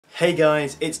Hey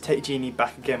guys, it's TechGenie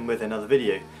back again with another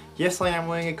video. Yes, I am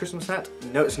wearing a Christmas hat.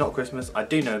 No, it's not Christmas, I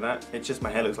do know that. It's just my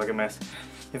hair looks like a mess.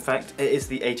 In fact, it is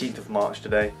the 18th of March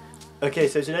today. Okay,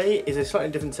 so today is a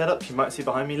slightly different setup you might see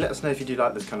behind me. Let us know if you do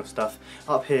like this kind of stuff.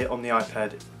 Up here on the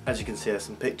iPad, as you can see, there's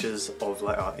some pictures of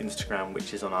like our Instagram,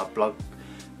 which is on our Blog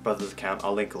Brothers account.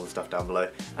 I'll link all the stuff down below.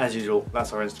 As usual,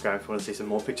 that's our Instagram. If you want to see some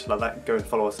more pictures like that, go and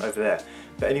follow us over there.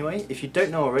 But anyway, if you don't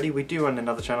know already, we do run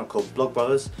another channel called Blog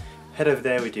Brothers. Head over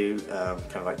there, we do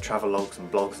kind of like travelogues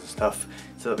and blogs and stuff,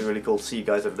 so that'll be really cool to see you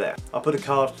guys over there. I'll put a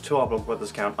card to our Blog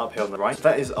Brothers account up here on the right. So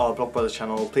that is our Blog Brothers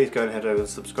channel. Please go and head over and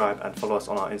subscribe and follow us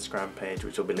on our Instagram page,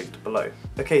 which will be linked below.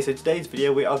 Okay, so today's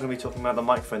video we are going to be talking about the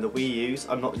microphone that we use.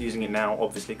 I'm not using it now,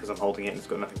 obviously, because I'm holding it and it's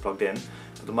got nothing plugged in.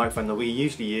 But the microphone that we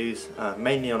usually use,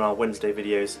 mainly on our Wednesday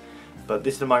videos. But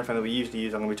this is the microphone that we usually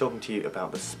use. I'm going to be talking to you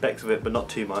about the specs of it, but not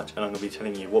too much, and I'm going to be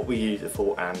telling you what we use it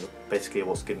for and basically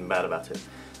what's good and bad about it.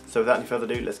 So without any further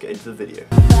ado, let's get into the video.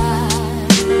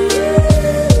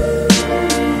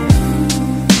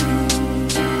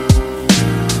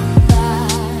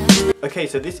 Okay,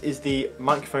 so this is the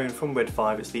microphone from Red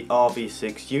 5. It's the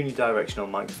RV6 unidirectional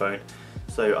microphone.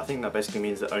 So I think that basically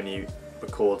means it only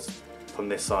records from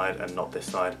this side and not this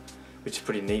side, which is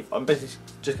pretty neat. I'm basically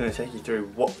just going to take you through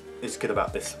what is good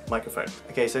about this microphone.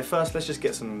 Okay, so first let's just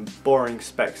get some boring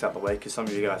specs out of the way, because some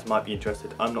of you guys might be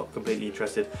interested. I'm not completely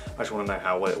interested, I just want to know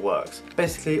how well it works.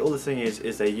 Basically all the thing is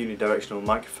a unidirectional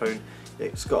microphone.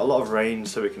 It's got a lot of range,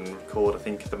 so it can record, I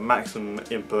think the maximum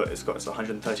input it's got is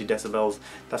 130 decibels.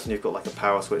 That's when you've got like a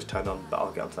power switch turned on, but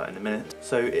I'll get onto that in a minute.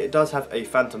 So it does have a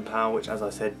phantom power, which as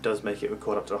I said does make it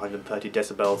record up to 130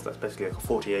 decibels. That's basically like a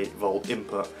 48 volt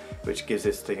input, which gives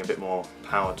this thing a bit more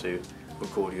power to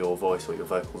record your voice or your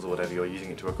vocals or whatever you're using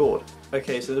it to record.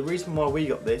 Okay, so the reason why we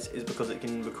got this is because it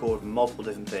can record multiple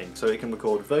different things. So it can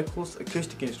record vocals,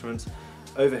 acoustic instruments,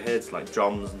 overheads like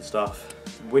drums and stuff,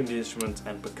 wind instruments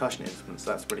and percussion instruments.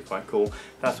 That's really quite cool.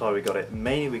 That's why we got it.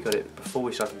 Mainly we got it before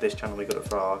we started this channel, we got it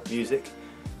for our music.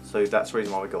 So that's the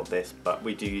reason why we got this, but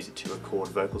we do use it to record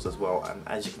vocals as well, and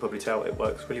as you can probably tell, it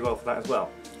works really well for that as well.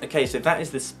 Okay, so that is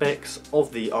the specs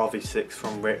of the RV6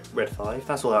 from Red 5.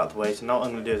 That's all out of the way, so now what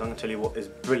I'm going to do is I'm going to tell you what is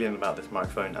brilliant about this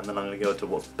microphone, and then I'm going to go into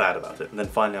what's bad about it, and then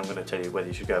finally I'm going to tell you whether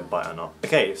you should go and buy it or not.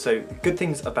 Okay, so good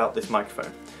things about this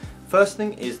microphone. First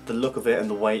thing is the look of it and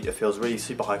the weight. It feels really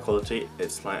super high quality.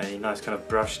 It's like a nice kind of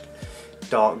brushed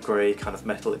dark grey kind of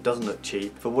metal. It doesn't look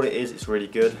cheap. For what it is, it's really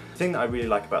good. The thing that I really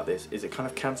like about this is it kind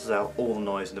of cancels out all the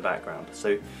noise in the background.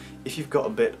 So if you've got a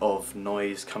bit of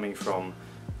noise coming from,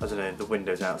 I don't know, the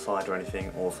windows outside or anything,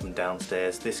 or from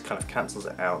downstairs, this kind of cancels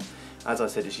it out. As I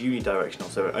said, it's unidirectional,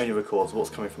 so it only records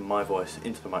what's coming from my voice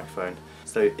into the microphone.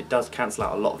 So it does cancel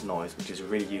out a lot of noise, which is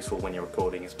really useful when you're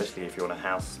recording, especially if you're in a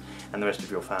house and the rest of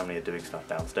your family are doing stuff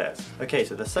downstairs. Okay,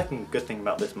 so the second good thing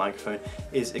about this microphone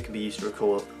is it can be used to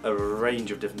record a range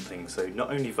of different things. So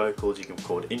not only vocals, you can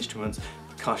record instruments,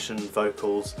 percussion,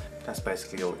 vocals. That's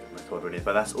basically all you can record really,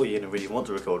 but that's all you're going to really want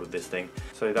to record with this thing.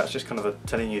 So that's just kind of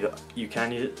telling you that you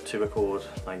can use it to record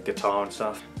like guitar and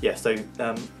stuff. Yeah, so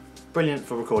brilliant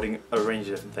for recording a range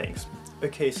of different things.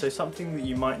 Okay, so something that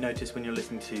you might notice when you're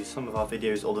listening to some of our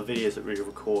videos, or the videos that we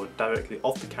record directly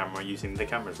off the camera using the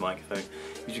camera's microphone,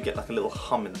 is you get like a little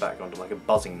hum in the background, or like a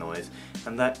buzzing noise,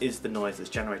 and that is the noise that's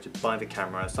generated by the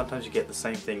camera. Sometimes you get the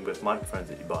same thing with microphones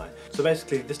that you buy. So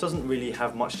basically this doesn't really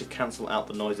have much to cancel out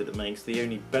the noise that it makes. The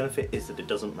only benefit is that it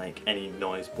doesn't make any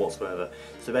noise whatsoever.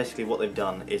 So basically what they've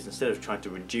done is, instead of trying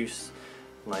to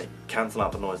cancel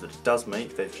out the noise that it does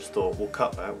make, they've just thought, we'll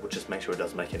cut that, we'll just make sure it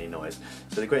doesn't make any noise.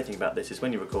 So the great thing about this is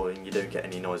when you're recording, you don't get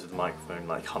any noise of the microphone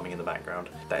like humming in the background.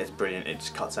 That is brilliant. It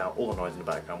just cuts out all the noise in the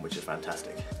background, which is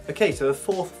fantastic. Okay, so the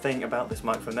fourth thing about this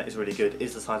microphone that is really good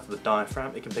is the size of the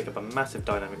diaphragm. It can pick up a massive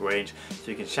dynamic range,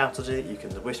 so you can shout at it, you can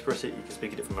whisper at it, you can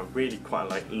speak at it from a really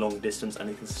quite long distance, and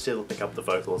it can still pick up the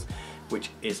vocals,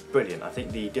 which is brilliant. I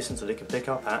think the distance that it can pick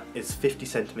up at is 50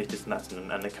 centimeters, and that's in an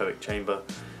anechoic chamber.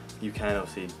 You can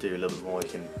obviously do a little bit more, you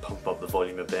can pump up the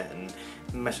volume a bit and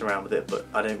mess around with it, but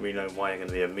I don't really know why you're going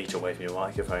to be a metre away from your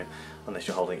microphone unless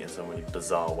you're holding it in some really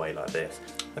bizarre way like this.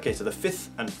 Okay, so the fifth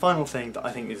and final thing that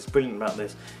I think is brilliant about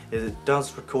this is it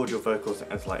does record your vocals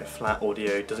as like flat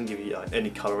audio. It doesn't give you like any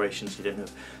coloration, so you don't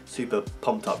have super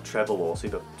pumped up treble or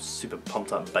super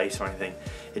pumped up bass or anything.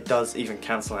 It does even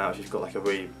cancel out if you've got like a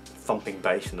really thumping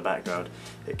bass in the background.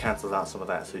 It cancels out some of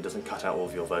that, so it doesn't cut out all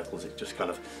of your vocals. It just kind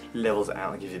of levels it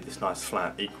out and gives you this nice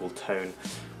flat equal tone,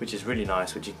 which is really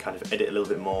nice, which you can kind of edit a little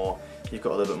bit more. You've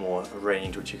got a little bit more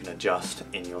range which you can adjust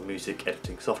in your music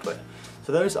editing software.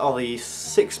 So those are the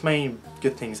 6 main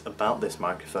good things about this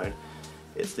microphone.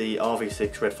 It's the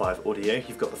RV6 Red 5 audio.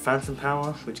 You've got the phantom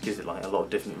power, which gives it like a lot of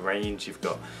different range. You've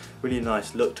got really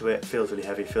nice look to it, feels really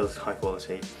heavy, feels high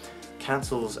quality.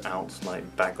 Cancels out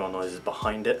like background noises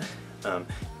behind it.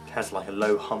 Has like a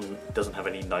low hum, doesn't have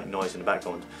any like noise in the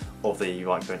background of the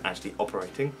microphone actually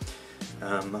operating.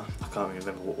 I can't even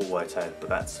remember what all I said, but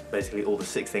that's basically all the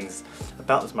 6 things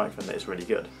about this microphone that is really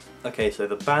good. Okay, so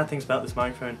the bad things about this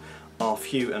microphone are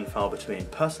few and far between.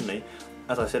 Personally,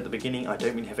 as I said at the beginning, I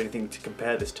don't really have anything to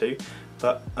compare this to,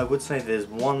 but I would say there's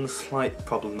one slight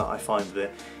problem that I find with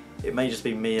it. It may just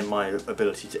be me and my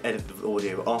ability to edit the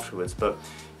audio afterwards, but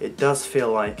it does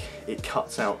feel like it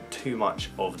cuts out too much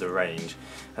of the range.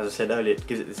 As I said earlier, it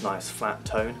gives it this nice flat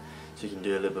tone, so you can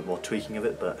do a little bit more tweaking of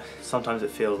it, but sometimes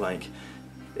it feels like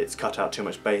it's cut out too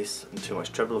much bass and too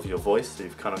much treble of your voice, so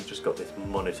you've kind of just got this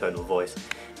monotonal voice,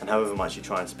 and however much you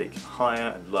try and speak higher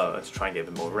and lower to try and get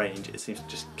a bit more range, it seems to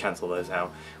just cancel those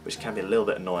out, which can be a little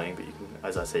bit annoying, but you can,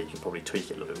 as I say, you can probably tweak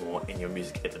it a little bit more in your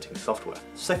music editing software.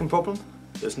 Second problem,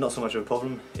 that's not so much of a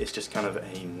problem, it's just kind of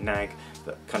a nag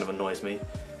that kind of annoys me,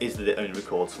 is that it only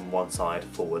records from one side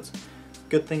forwards.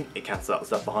 Good thing, it cancels out the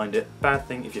stuff behind it. Bad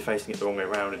thing, if you're facing it the wrong way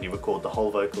around and you record the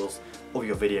whole vocals of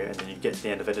your video and then you get to the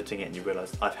end of editing it and you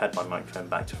realise I've had my microphone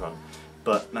back to front.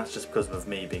 But that's just because of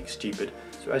me being stupid.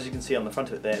 So as you can see on the front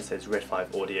of it there, it says Red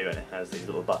 5 audio and it has these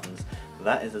little buttons.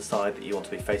 That is the side that you want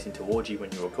to be facing towards you when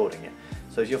you're recording it.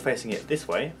 So if you're facing it this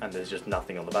way and there's just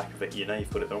nothing on the back of it, you know you've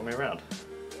put it the wrong way around.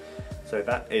 So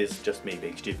that is just me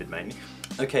being stupid mainly.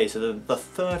 Okay, so the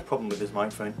third problem with this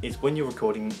microphone is when you're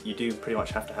recording, you do pretty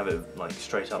much have to have it like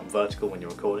straight up vertical when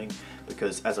you're recording,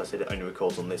 because as I said, it only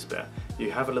records on this bit. You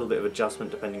have a little bit of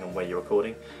adjustment depending on where you're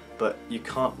recording, but you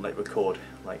can't like record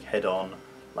like head on,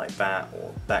 like that,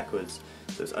 or backwards.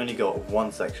 So it's only got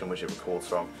one section which it records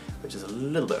from, which is a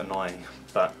little bit annoying,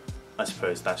 but I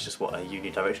suppose that's just what a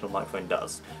unidirectional microphone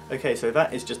does. Okay, so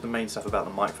that is just the main stuff about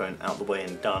the microphone out the way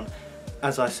and done.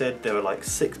 As I said, there are like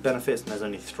 6 benefits and there's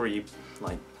only 3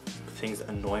 like things that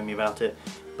annoy me about it,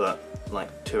 but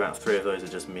like 2 out of 3 of those are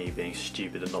just me being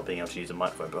stupid and not being able to use a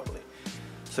microphone properly.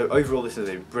 So overall this is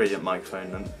a brilliant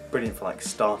microphone and brilliant for like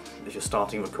if you're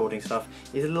starting recording stuff.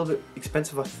 It's a little bit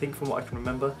expensive I think from what I can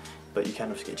remember, but you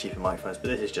can also get cheaper microphones, but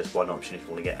this is just one option if you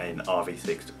want to get an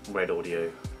RV6 Red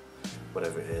Audio,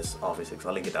 whatever it is, RV6,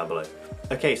 I'll link it down below.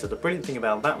 Okay, so the brilliant thing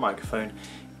about that microphone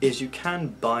is you can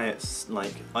buy it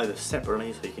like either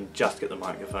separately, so you can just get the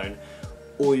microphone,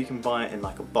 or you can buy it in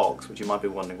like a box, which you might be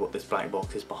wondering what this black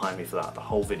box is behind me for that, the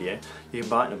whole video. You can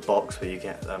buy it in a box where you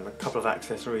get a couple of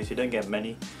accessories, you don't get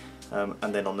many,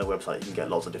 and then on their website you can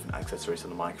get lots of different accessories for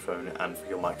the microphone and for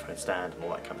your microphone stand and all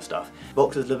that kind of stuff. The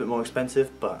box is a little bit more expensive,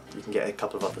 but you can get a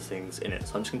couple of other things in it,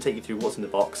 so I'm just going to take you through what's in the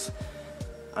box,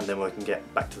 and then we can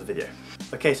get back to the video.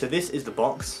 Okay, so this is the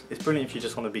box. It's brilliant if you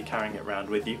just want to be carrying it around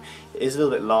with you. It is a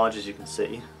little bit large, as you can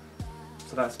see,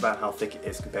 so that's about how thick it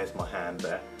is compared to my hand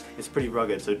there. It's pretty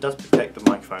rugged, so it does protect the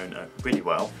microphone really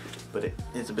well, but it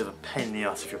is a bit of a pain in the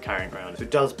ass if you're carrying it around. So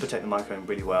it does protect the microphone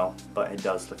really well, but it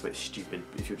does look a bit stupid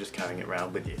if you're just carrying it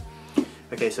around with you.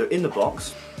 Okay, so in the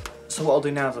box, so what I'll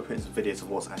do now is I'll put in some videos of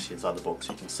what's actually inside the box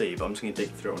so you can see, but I'm just going to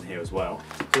take you through on here as well.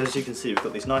 So as you can see, we've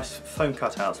got these nice foam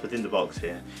cutouts within the box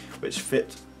here, which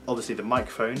fit obviously the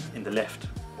microphone in the left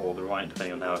or the right,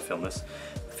 depending on how I film this.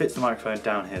 Fits the microphone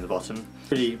down here at the bottom.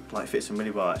 Really like fits in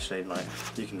really well actually, like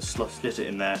you can slit it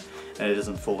in there and it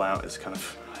doesn't fall out, it's kind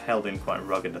of held in quite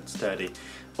rugged and sturdy.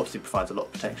 Obviously provides a lot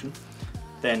of protection.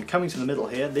 Then coming to the middle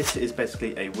here, this is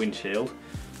basically a windshield,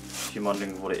 if you're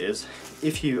wondering what it is.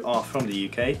 If you are from the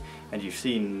UK and you've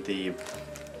seen the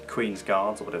Queen's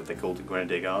Guards, or whatever they're called, the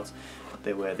Grenadier Guards,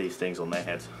 they wear these things on their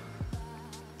heads.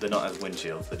 They're not as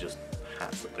windshields, they're just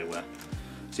hats that they wear.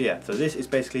 So yeah, so this is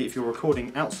basically if you're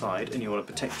recording outside and you want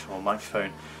to protect your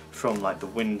microphone from like the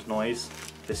wind noise,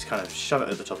 just kind of shove it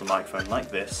at the top of the microphone like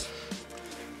this.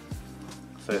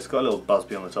 So it's got a little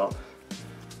busby on the top,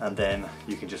 and then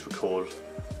you can just record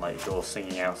like if you're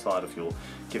singing outside, if you're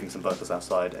giving some vocals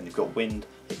outside and you've got wind,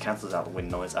 it cancels out the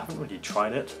wind noise. I haven't really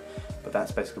tried it, but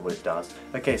that's basically what it does.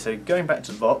 Okay, so going back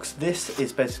to the box, this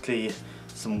is basically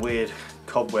some weird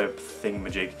cobweb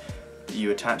thingamajig that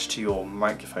you attach to your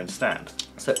microphone stand.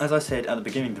 So as I said at the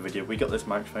beginning of the video, we got this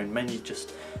microphone mainly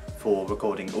just for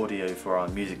recording audio for our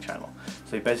music channel.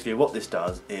 So basically what this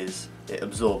does is it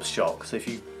absorbs shock. So if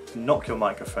you knock your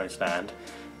microphone stand,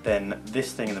 then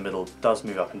this thing in the middle does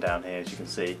move up and down here, as you can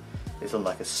see. It's on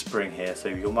like a spring here, so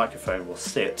your microphone will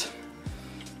sit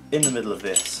in the middle of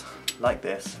this, like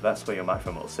this. That's where your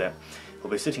microphone will sit.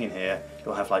 It'll be sitting in here,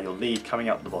 you'll have like your lead coming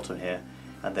up the bottom here,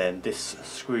 and then this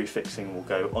screw fixing will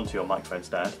go onto your microphone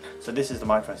stand. So this is the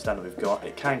microphone stand that we've got.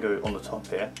 It can go on the top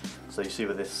here, so you see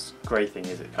where this grey thing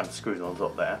is, it kind of screws on the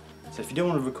top there. So if you don't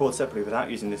want to record separately without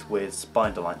using this weird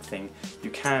spider-like thing, you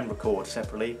can record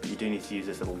separately, but you do need to use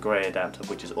this little grey adapter,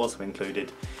 which is also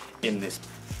included in this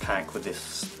pack with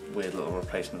this weird little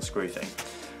replacement screw thing.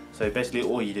 So basically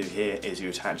all you do here is you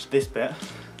attach this bit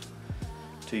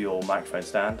to your microphone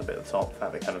stand, the bit at the top,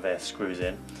 that bit kind of there screws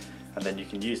in, and then you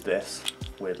can use this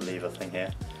weird lever thing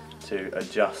here to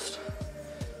adjust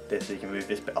this, so you can move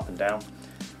this bit up and down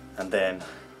and then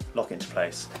lock it into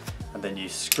place, and then you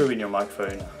screw in your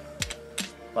microphone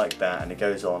like that and it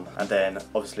goes on, and then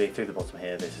obviously through the bottom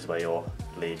here this is where your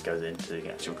lead goes in so you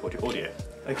can actually record your audio.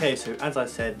 Okay, so as I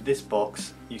said, this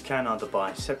box you can either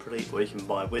buy separately or you can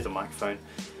buy with a microphone.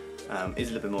 It's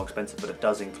a little bit more expensive, but it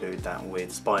does include that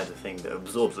weird spider thing that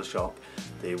absorbs the shock,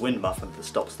 the wind muffler that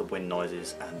stops the wind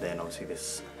noises, and then obviously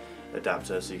this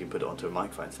adapter so you can put it onto a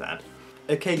microphone stand.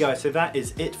 Okay guys, so that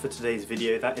is it for today's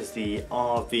video. That is the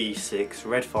RV6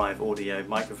 Red 5 audio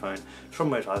microphone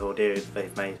from Red 5 Audio that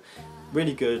they've made.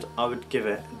 Really good. I would give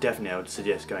it, definitely I would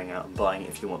suggest going out and buying it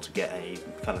if you want to get a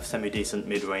kind of semi-decent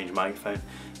mid-range microphone.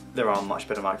 There are much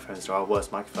better microphones, there are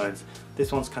worse microphones.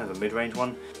 This one's kind of a mid-range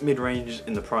one. Mid-range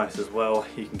in the price as well.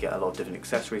 You can get a lot of different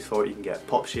accessories for it. You can get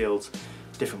pop shields,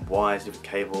 different wires, different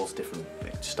cables, different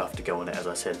stuff to go on it. As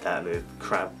I said, that little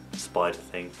crab spider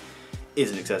thing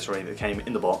is an accessory that came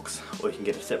in the box, or you can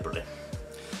get it separately.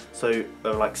 So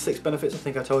there are like 6 benefits I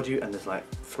think I told you, and there's like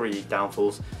 3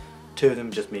 downfalls. 2 of them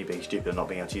just me being stupid and not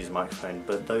being able to use a microphone,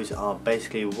 but those are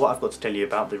basically what I've got to tell you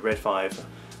about the Red 5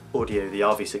 Audio, the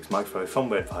RV6 microphone from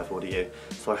Red 5 Audio.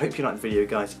 So I hope you liked the video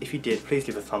guys. If you did, please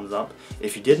leave a thumbs up.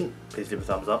 If you didn't, please leave a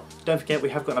thumbs up. Don't forget we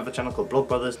have got another channel called Blog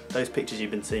Brothers. Those pictures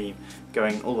you've been seeing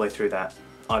going all the way through that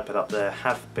iPad up there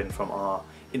have been from our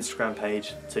Instagram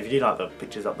page. So if you do like the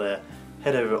pictures up there,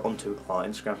 head over onto our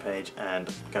Instagram page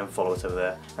and go and follow us over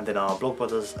there. And then our Blog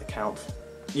Brothers account,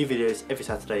 new videos every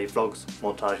Saturday, vlogs,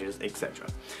 montages, etc.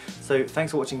 So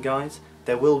thanks for watching guys.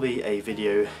 There will be a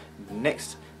video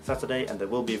next Saturday and there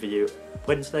will be a video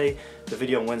Wednesday. The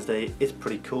video on Wednesday is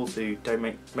pretty cool, so don't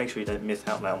make sure you don't miss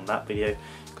out on that video,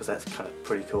 because that's kind of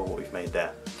pretty cool what we've made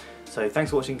there. So thanks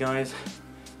for watching guys.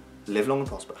 Live long and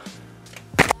prosper.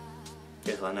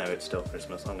 Yes, I know it's still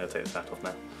Christmas. I'm going to take this hat off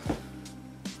now.